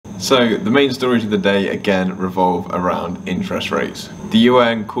So the main stories of the day again revolve around interest rates. The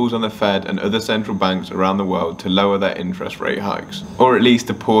UN calls on the Fed and other central banks around the world to lower their interest rate hikes, or at least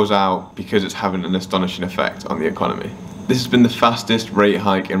to pause out because it's having an astonishing effect on the economy. This has been the fastest rate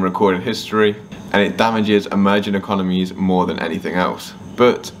hike in recorded history, and it damages emerging economies more than anything else.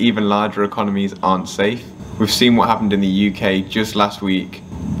 But even larger economies aren't safe. We've seen what happened in the UK just last week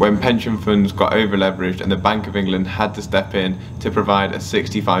when pension funds got over leveraged and the Bank of England had to step in to provide a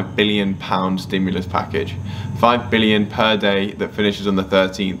 £65 billion stimulus package, £5 billion per day that finishes on the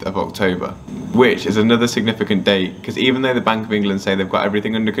 13th of October, which is another significant date because even though the Bank of England say they've got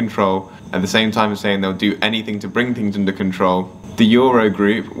everything under control, at the same time saying they'll do anything to bring things under control, the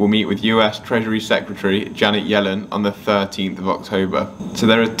Eurogroup will meet with US Treasury Secretary Janet Yellen on the 13th of October. So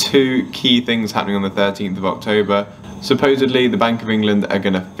there are two key things happening on the 13th of October. Supposedly the Bank of England are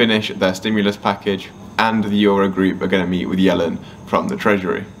going to finish their stimulus package and the Eurogroup are going to meet with Yellen from the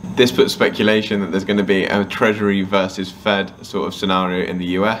Treasury. This puts speculation that there's going to be a Treasury versus Fed sort of scenario in the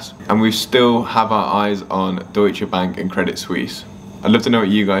US, and we still have our eyes on Deutsche Bank and Credit Suisse. I'd love to know what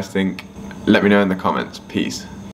you guys think. Let me know in the comments. Peace.